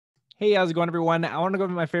Hey, how's it going, everyone? I want to go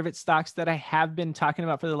over my favorite stocks that I have been talking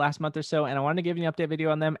about for the last month or so, and I want to give you an update video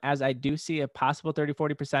on them as I do see a possible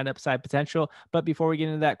 30–40% upside potential. But before we get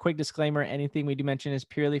into that, quick disclaimer, anything we do mention is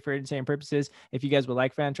purely for entertainment purposes. If you guys would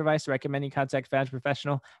like financial advice, I recommend you contact a financial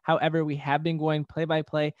professional. However, we have been going play by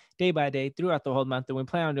play, day by day throughout the whole month, and we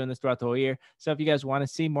plan on doing this throughout the whole year. So if you guys want to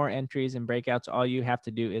see more entries and breakouts, all you have to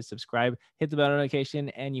do is subscribe, hit the bell notification,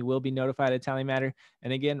 and you will be notified of Tally Matter.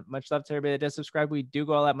 And again, much love to everybody that does subscribe. We do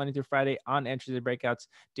go all out Monday through Friday on entries and breakouts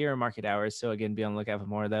during market hours. So again, be on the lookout for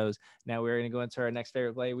more of those. Now we're going to go into our next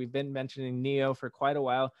favorite play. We've been mentioning NIO for quite a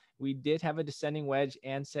while. We did have a descending wedge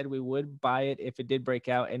and said we would buy it if it did break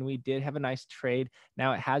out, and we did have a nice trade.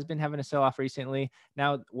 Now it has been having a sell off recently.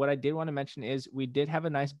 Now, what I did want to mention is we did have a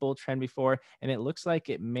nice bull trend before, and it looks like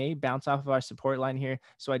it may bounce off of our support line here.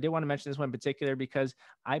 So I did want to mention this one in particular because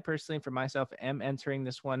I personally, for myself, am entering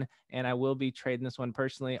this one, and I will be trading this one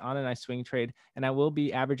personally on a nice swing trade, and I will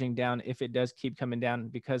be averaging down if it does keep coming down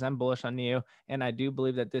because I'm bullish on NIO, and I do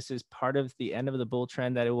believe that this is part of the end of the bull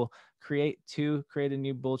trend, that it will create a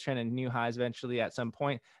new bull trend and new highs eventually at some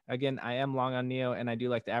point. Again, I am long on NIO, and I do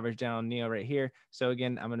like to average down on NIO right here. So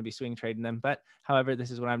again, I'm going to be swing trading them. But however,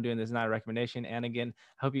 this is what I'm doing. This is not a recommendation. And again,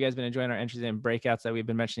 I hope you guys have been enjoying our entries and breakouts that we've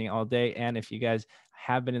been mentioning all day. And if you guys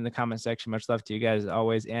have been in the comment section, much love to you guys as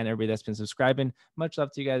always. And everybody that's been subscribing, much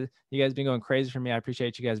love to you guys. You guys have been going crazy for me. I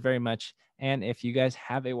appreciate you guys very much. And if you guys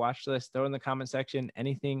have a watch list, throw in the comment section.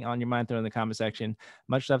 Anything on your mind, throw in the comment section.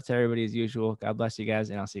 Much love to everybody as usual. God bless you guys,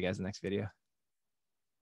 and I'll see you guys in the next video.